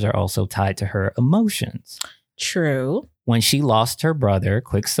powers are also tied to her emotions. True. When she lost her brother,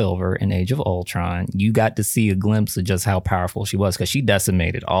 Quicksilver, in Age of Ultron, you got to see a glimpse of just how powerful she was because she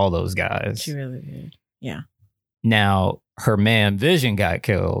decimated all those guys. She really did. Now, her man Vision got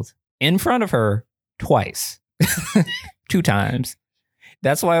killed in front of her twice, 2 times.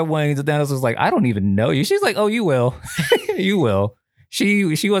 That's why when Thanos was like, I don't even know you. She's like, oh, you will. You will.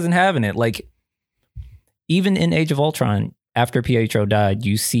 She wasn't having it. Like, even in Age of Ultron, after Pietro died,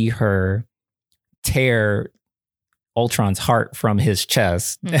 you see her tear Ultron's heart from his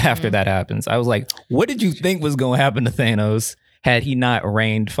chest after that happens. I was like, what did you think was going to happen to Thanos had he not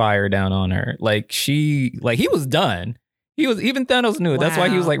rained fire down on her? He was done. Even Thanos knew it. That's why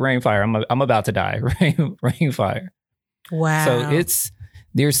he was Wow. like, rain fire. I'm about to die. Rain fire. Wow. So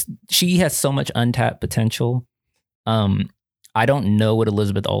she has so much untapped potential. I don't know what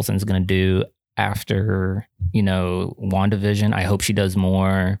Elizabeth Olsen's going to do after, WandaVision. I hope she does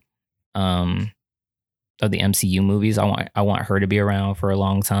more of the MCU movies. I want her to be around for a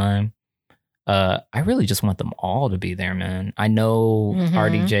long time. I really just want them all to be there, man. I know Mhm.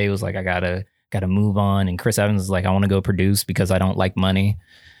 RDJ was like, I gotta move on, and Chris Evans is like, I want to go produce because I don't like money.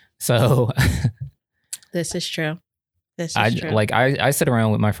 So This is true. This is true. I sit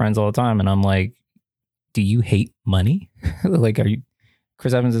around with my friends all the time, and I'm like, do you hate money? Are you?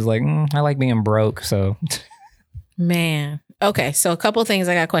 Chris Evans is like, I like being broke. So Man. Okay, so a couple things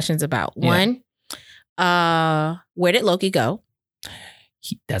I got questions about. Yeah. One, where did Loki go?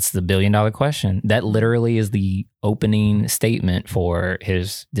 that's the $1 billion question. That literally is the opening statement for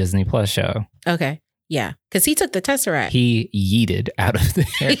his Disney Plus show. Okay. Yeah. Because he took the Tesseract. He yeeted out of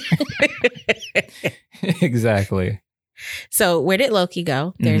there. Exactly. So where did Loki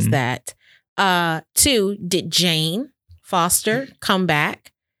go? There's Mhm. that. 2, did Jane Foster come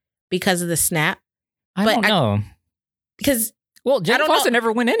back because of the snap? I But don't know. Because Well, Jane don't Foster know.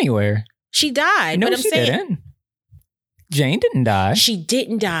 never went anywhere. she died. No, but I'm she saying didn't. Jane didn't die. she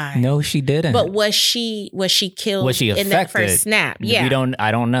didn't die. No, she didn't. But was she killed Was she in that affected? first snap? Yeah.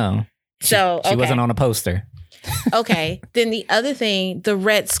 I don't know. So She okay. wasn't on a poster. Okay. Then the other thing, the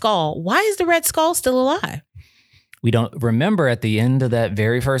Red Skull. Why is the Red Skull still alive? We don't remember at the end of that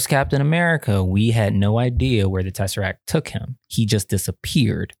very first Captain America, we had no idea where the Tesseract took him. He just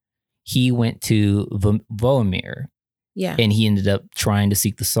disappeared. He went to Vormir, Yeah. and he ended up trying to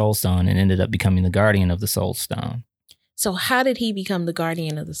seek the Soul Stone and ended up becoming the guardian of the Soul Stone. So how did he become the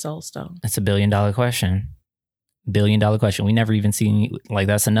guardian of the Soul Stone? That's a $1 billion question. $1 billion question. We never even seen,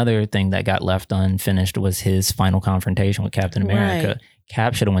 that's another thing that got left unfinished was his final confrontation with Captain America. Right.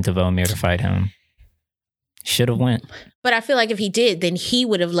 Cap should have went to Vormir to fight him. Should have went. But I feel like if he did, then he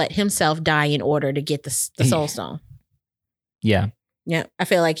would have let himself die in order to get the Soul Stone. Yeah. Yeah. I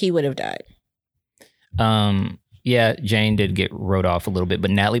feel like he would have died. Yeah, Jane did get wrote off a little bit, but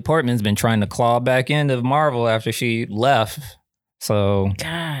Natalie Portman's been trying to claw back into Marvel after she left. So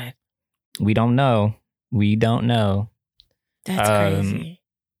God, we don't know. We don't know. that's crazy.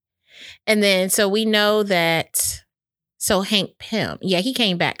 And then, so we know that, so Hank Pym, yeah, he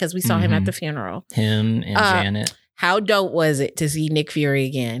came back because we saw him at Mhm. the funeral. Him and Uh, Janet. How dope was it to see Nick Fury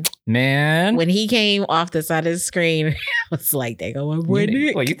again? Man. When he came off the side of the screen, I was like, they go, boy,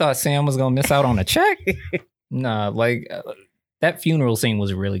 Nick. Well, you thought Sam was going to miss out on a check? Nah, like that funeral scene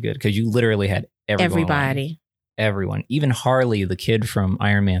was really good because you literally had everybody. Everyone. Even Harley, the kid from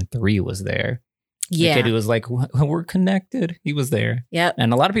Iron Man 3 was there. Yeah. The kid who was like, we're connected. He was there. Yep.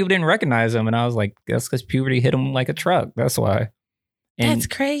 And a lot of people didn't recognize him. And I was like, that's because puberty hit him like a truck. That's why. And, that's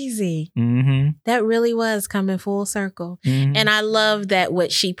crazy. Mm-hmm. That really was coming full circle. Mm-hmm. And I love that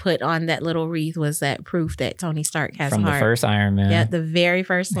what she put on that little wreath was that proof that Tony Stark has from a heart. The first Iron Man. Yeah, the very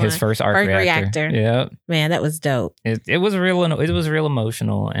first one. His first arc reactor. Yeah. Man, that was dope. It was real. It was real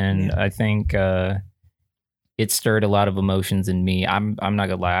emotional. And I think it stirred a lot of emotions in me. I'm not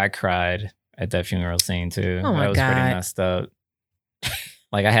gonna lie. I cried at that funeral scene too. Oh my that was God. pretty messed up.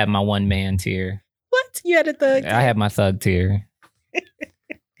 Like I had my one man tear. What? You had a thug? I had my thug tear.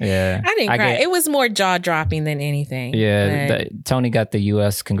 Yeah. I didn't cry. It was more jaw dropping than anything. Yeah. Tony got the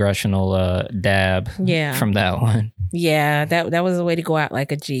U.S. congressional dab from that one. Yeah. That was a way to go out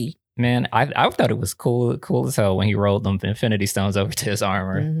like a G. Man, I thought it was cool as hell when he rolled them Infinity Stones over to his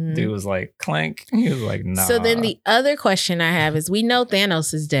armor. Mm-hmm. Dude was like, clank. He was like, nah. So then the other question I have is, we know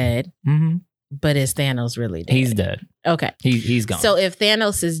Thanos is dead, but is Thanos really dead? He's dead. Okay. He's gone. So if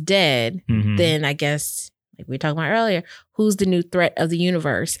Thanos is dead, then I guess, like we were talking about earlier, who's the new threat of the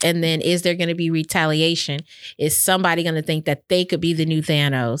universe? And then is there going to be retaliation? Is somebody going to think that they could be the new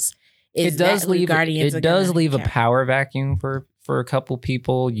Thanos? It does leave a power vacuum for a couple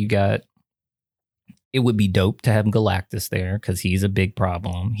people. It would be dope to have Galactus there because he's a big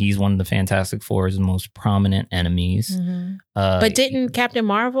problem. He's one of the Fantastic Four's most prominent enemies. But didn't Captain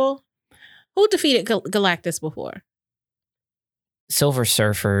Marvel? Who defeated Galactus before? Silver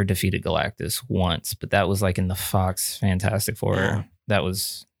Surfer defeated Galactus once, but that was like in the Fox Fantastic Four. Yeah. That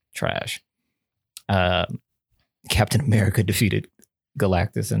was trash. Captain America defeated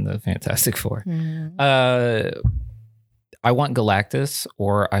Galactus in the Fantastic Four. I want Galactus,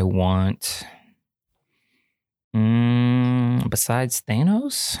 or I want besides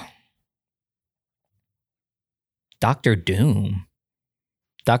Thanos, Doctor Doom.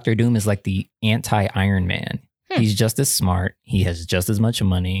 Doctor Doom is like the anti-Iron Man. He's just as smart. He has just as much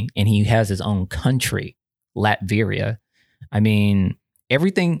money, and he has his own country, Latveria. I mean,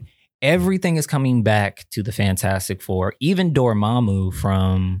 everything is coming back to the Fantastic Four. Even Dormammu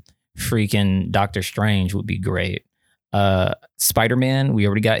from freaking Doctor Strange would be great. Spider-Man, we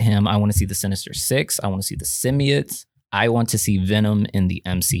already got him. I want to see the Sinister Six. I want to see the symbiotes. I want to see Venom in the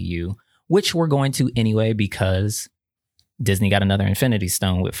MCU, which we're going to anyway because Disney got another Infinity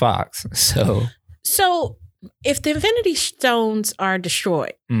Stone with Fox. So if the Infinity Stones are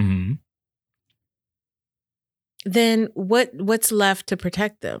destroyed, then what's left to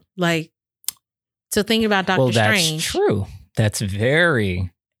protect them? Like, so thinking about Doctor Strange. That's true. That's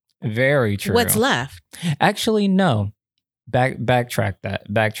very, very true. What's left? Actually, no. Backtrack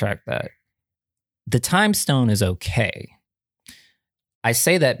that. The Time Stone is okay. I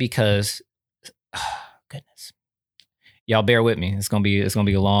say that because, goodness, y'all bear with me. It's gonna be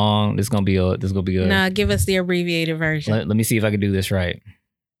a long. This gonna be a. Nah, give us the abbreviated version. Let me see if I can do this right.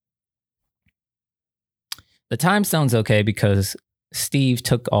 The Time Stone's okay because Steve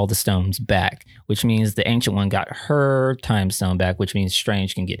took all the stones back, which means the Ancient One got her Time Stone back, which means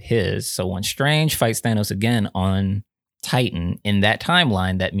Strange can get his. So when Strange fights Thanos again on Titan in that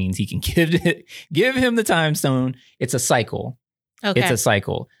timeline, that means he can give him the Time Stone. It's a cycle. Okay. It's a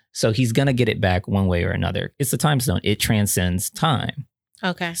cycle. So he's going to get it back one way or another. It's the Time Stone. It transcends time.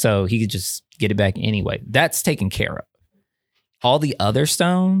 Okay. So he could just get it back anyway. That's taken care of. All the other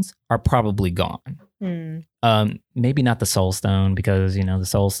stones are probably gone. Maybe not the Soul Stone because, the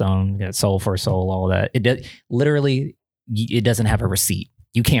Soul Stone, soul for soul, all that. It doesn't have a receipt.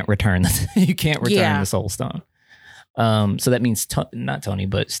 You can't return the Soul Stone. So that means not Tony,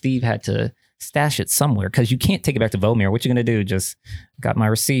 but Steve had to stash it somewhere because you can't take it back to Vormir. What you gonna do? Just got my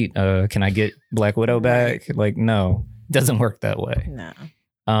receipt. Can I get Black Widow back? Like, no, it doesn't work that way. No.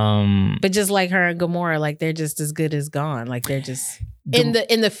 But just like her and Gamora, like they're just as good as gone. Like they're just in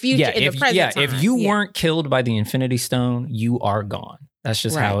the future, in the present time. If you weren't killed by the Infinity Stone, you are gone. That's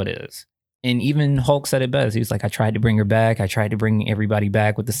just how it is. And even Hulk said it best. He was like, I tried to bring her back. I tried to bring everybody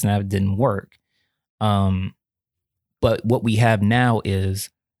back with the snap. It didn't work. But what we have now is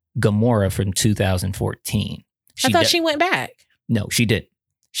Gamora from 2014. I thought she went back. No, she didn't.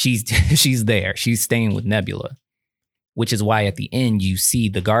 She's there. She's staying with Nebula, which is why at the end you see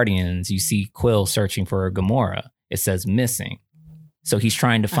the Guardians, you see Quill searching for Gamora. It says missing. So he's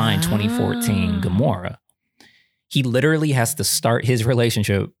trying to find 2014 Gamora. He literally has to start his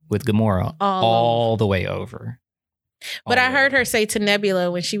relationship with Gamora all the way over. But all I the heard way. her say to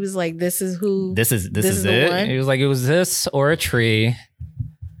Nebula when she was like, "This is who." This is the it. one? It was like it was this or a tree.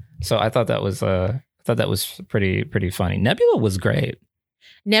 So I thought that was pretty funny. Nebula was great.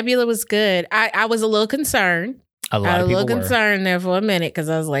 Nebula was good. I was a little concerned. A I lot was of a people little were. concerned there for a minute because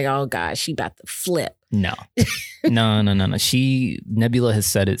I was like, "Oh God, she about to flip." No. No. Nebula has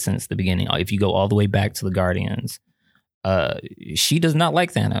said it since the beginning. If you go all the way back to the Guardians, she does not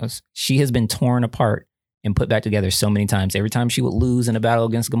like Thanos. She has been torn apart and put back together so many times. Every time she would lose in a battle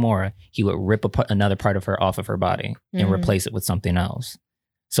against Gamora, he would rip another part of her off of her body and Mhm. replace it with something else.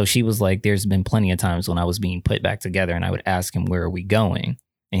 So she was like, there's been plenty of times when I was being put back together and I would ask him, where are we going?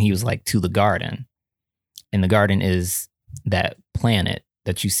 And he was like, to the garden. And the garden is that planet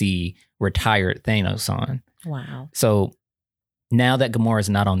that you see retired Thanos on. Wow. So now that Gamora is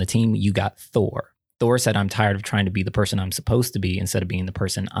not on the team, you got Thor. Thor said, I'm tired of trying to be the person I'm supposed to be instead of being the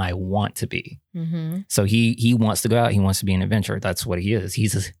person I want to be. Mm-hmm. So he wants to go out. He wants to be an adventurer. That's what he is.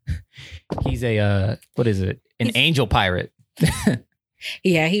 He's a what is it? An He's- angel pirate.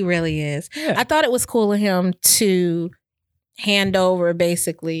 Yeah, he really is. Yeah. I thought it was cool of him to hand over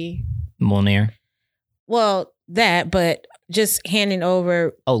basically, Mjolnir. well, that, but just handing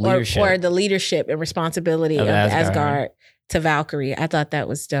over Oh, leadership. or the leadership and responsibility Of of Asgard. Asgard to Valkyrie. I thought that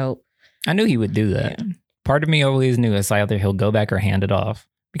was dope. I knew he would do that. Part of me always knew it's either he'll go back or hand it off.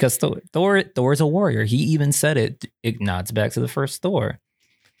 Because Thor's a warrior. He even said it. It nods back to the first Thor.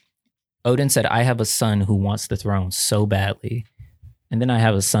 Odin said, I have a son who wants the throne so badly. And then I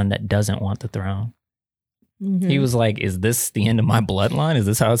have a son that doesn't want the throne. Mhm. He was like, is this the end of my bloodline? Is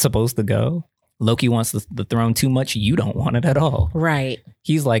this how it's supposed to go? Loki wants the throne too much. You don't want it at all. Right.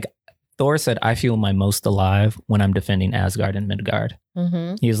 He's like, Thor said, I feel my most alive when I'm defending Asgard and Midgard.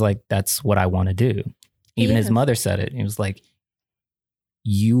 Mm-hmm. He was like, that's what I want to do. Even his Yes. mother said it. He was like,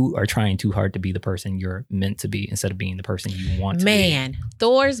 you are trying too hard to be the person you're meant to be instead of being the person you want to be. Man,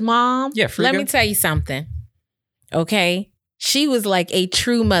 Thor's mom. Yeah, Let Frigga. me tell you something. Okay. She was like a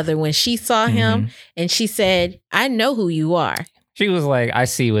true mother when she saw him Mhm. and she said, I know who you are. She was like, I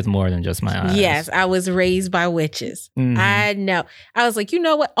see with more than just my eyes. Yes, I was raised by witches. Mhm. I know. I was like, you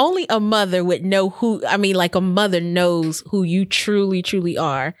know what? Only a mother would know who, I mean, like a mother knows who you truly, truly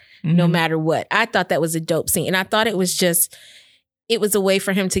are, no Mhm. matter what. I thought that was a dope scene. And I thought it was a way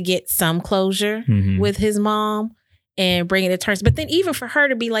for him to get some closure Mhm. with his mom and bring it to terms. But then even for her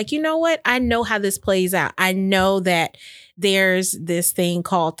to be like, you know what? I know how this plays out. I know that there's this thing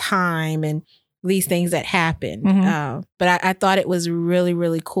called time and these things that happen. Mhm. But I thought it was really,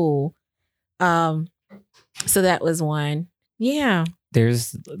 really cool. So that was one. Yeah.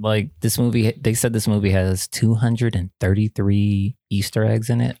 There's like this movie, they said this movie has 233 Easter eggs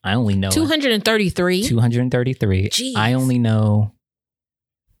in it. I only know 233. 233. Jeez. I only know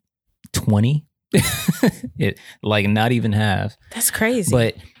 20. Like not even half. That's crazy.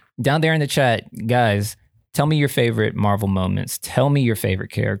 But down there in the chat, guys, tell me your favorite Marvel moments. Tell me your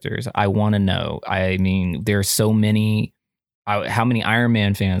favorite characters. I want to know. I mean, there's so many. How many Iron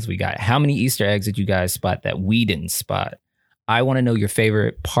Man fans we got? How many Easter eggs did you guys spot that we didn't spot? I want to know your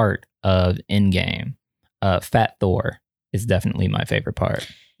favorite part of Endgame. Fat Thor is definitely my favorite part.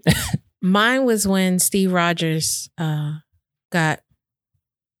 Mine was when Steve Rogers got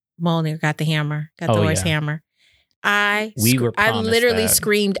Mjolnir, got the hammer, got Oh, Thor's yeah. hammer. I were I promised literally that.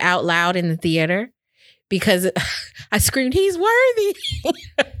 screamed out loud in the theater because I screamed, "He's worthy!"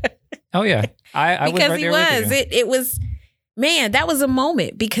 Oh yeah, I was because right he there was. with you. It was, man, that was a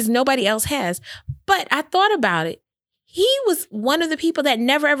moment because nobody else has. But I thought about it. He was one of the people that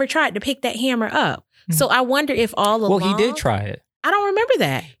never ever tried to pick that hammer up. So I wonder if all Well, along. he did try it. I don't remember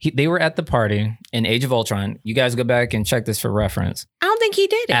that. They were at the party in Age of Ultron. You guys go back and check this for reference. I don't think he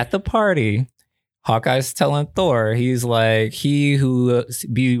did it. At the party, Hawkeye's telling Thor, he's like, he who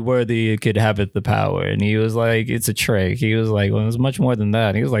be worthy could have it the power. And he was like, it's a trick. He was like, well, it's much more than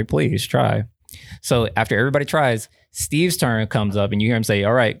that. He was like, please try. So after everybody tries, Steve's turn comes up and you hear him say,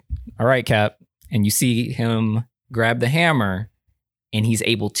 all right, Cap. And you see him grab the hammer and he's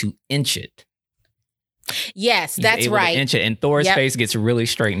able to inch it. Yes, He's that's able to right. inch it. And Thor's Yep. face gets really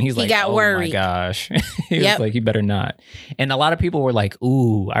straight. And he's He like, got oh worried. my gosh. He Yep. was like, you better not. And a lot of people were like,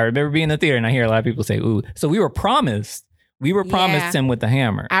 ooh. I remember being in the theater and I hear a lot of people say, ooh. So we were promised Yeah. him with the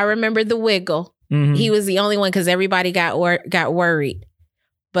hammer. I remember the wiggle. Mhm. He was the only one because everybody got worried.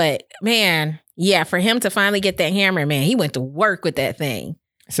 But man, yeah, for him to finally get that hammer, man, he went to work with that thing.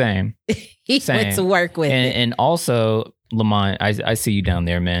 Same. He Same. went to work with it. And also, Lamont, I see you down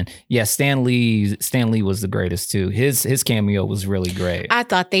there, man. Yeah, Stan Lee was the greatest too. His cameo was really great. I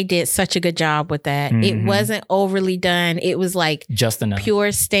thought they did such a good job with that. It Mhm. wasn't overly done. It was like Just enough.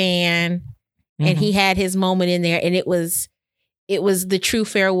 pure Stan. and he had his moment in there, and it was the true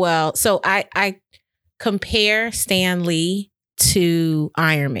farewell. So I compare Stan Lee to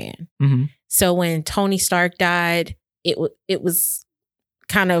Iron Man. Mm-hmm. So when Tony Stark died, it was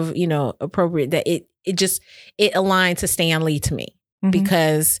kind of, appropriate that it aligned to Stan Lee to me,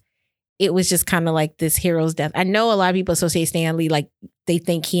 because it was just kind of like this hero's death. I know a lot of people associate Stan Lee, like they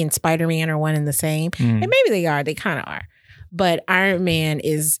think he and Spider-Man are one and the same, and maybe they are. They kind of are, but Iron Man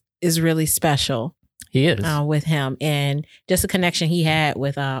is really special. He is with him, and just a connection he had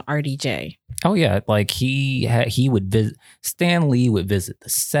with RDJ. Oh yeah, like he would visit. Stan Lee would visit the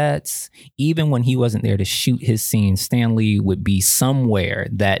sets, even when he wasn't there to shoot his scenes. Stan Lee would be somewhere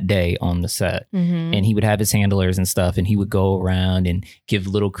that day on the set, and he would have his handlers and stuff, and he would go around and give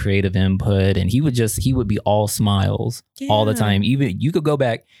little creative input, and he would be all smiles all the time. Even you could go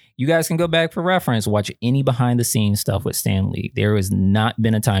back. You guys can go back for reference, watch any behind the scenes stuff with Stan Lee. There has not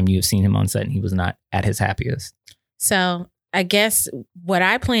been a time you have seen him on set and he was not at his happiest. So I guess what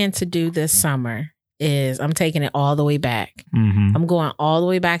I plan to do this summer is I'm taking it all the way back. I'm going all the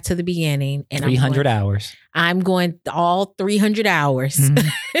way back to the beginning. And 300 hours. I'm going all 300 hours.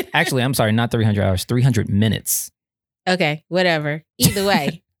 Actually, I'm sorry, not 300 hours, 300 minutes. Okay, whatever. Either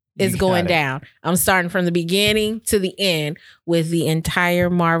way. It's going down. I'm starting from the beginning to the end with the entire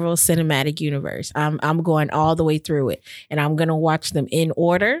Marvel Cinematic Universe. I'm going all the way through it, and I'm going to watch them in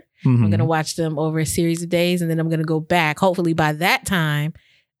order. I'm going to watch them over a series of days, and then I'm going to go back. Hopefully by that time,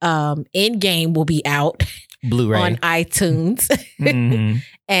 Endgame will be out Blu-ray on iTunes,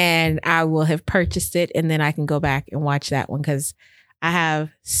 and I will have purchased it, and then I can go back and watch that one, because I have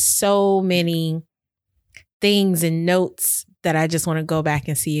so many things and notes that I just want to go back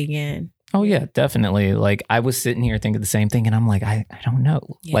and see again. Oh yeah, definitely. Like I was sitting here thinking the same thing, and I'm like, I don't know.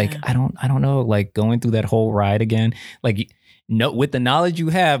 Yeah. Like I don't know. Like going through that whole ride again. Like with the knowledge you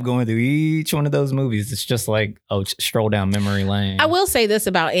have going through each one of those movies, it's just like stroll down memory lane. I will say this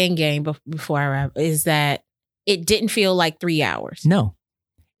about Endgame before I wrap, is that it didn't feel like 3 hours. No.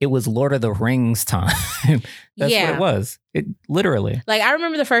 It was Lord of the Rings time. That's what it was. It literally. Like I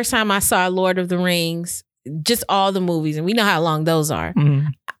remember the first time I saw Lord of the Rings, just all the movies, and we know how long those are.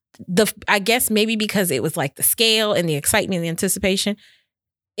 I guess maybe because it was like the scale and the excitement and the anticipation,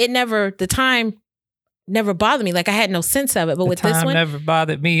 the time never bothered me. Like I had no sense of it. But with this one, never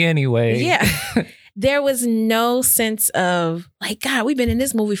bothered me anyway. Yeah. There was no sense of like, God, we've been in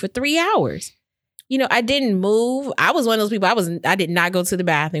this movie for 3 hours. I didn't move. I was one of those people. I did not go to the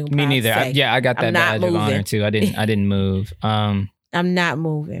bathroom. Me neither. I got that badge of honor too. I didn't move. I'm not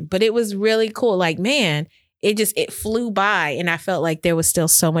moving, but it was really cool. Like, man, it flew by, and I felt like there was still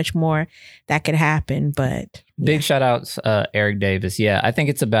so much more that could happen. But big shout outs, Eric Davis. Yeah, I think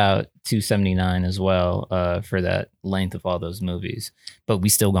it's about 279 as well for that length of all those movies, but we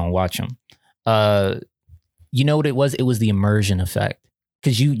still gonna watch them. You know what it was? It was the immersion effect,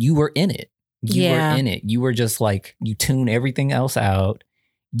 because you were in it. You were in it. You were just like, you tune everything else out.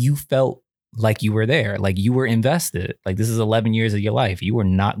 You felt like you were there, like you were invested. Like this is 11 years of your life. You were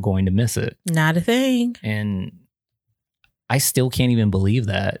not going to miss it. Not a thing. And I still can't even believe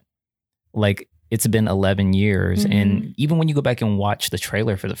that. Like it's been 11 years. And even when you go back and watch the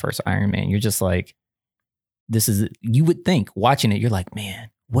trailer for the first Iron Man, you're just like, you would think watching it, you're like, man,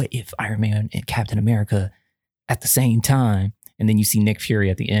 what if Iron Man and Captain America at the same time? And then you see Nick Fury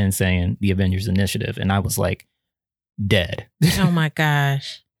at the end saying the Avengers Initiative. And I was like, dead. Oh my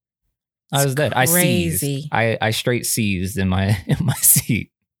gosh. I was dead. Crazy. I straight seized in my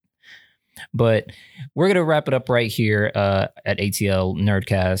seat. But we're gonna wrap it up right here at ATL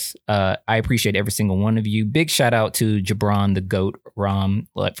Nerdcast. I appreciate every single one of you. Big shout out to Jabron the Goat Rom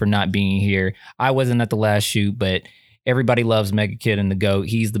for not being here. I wasn't at the last shoot, but everybody loves Mega Kid and the Goat.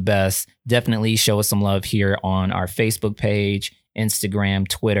 He's the best. Definitely show us some love here on our Facebook page, Instagram,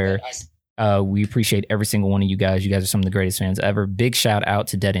 Twitter. We appreciate every single one of you guys. You guys are some of the greatest fans ever. Big shout out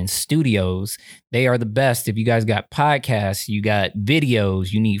to Dead End Studios. They are the best. If you guys got podcasts, you got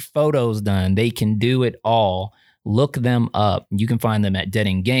videos, you need photos done, they can do it all. Look them up. You can find them at Dead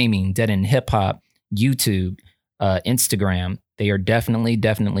End Gaming, Dead End Hip Hop, YouTube, Instagram. They are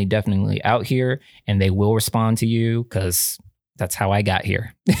definitely out here, and they will respond to you because that's how I got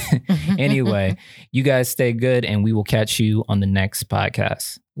here. Anyway, you guys stay good, and we will catch you on the next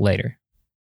podcast. Later.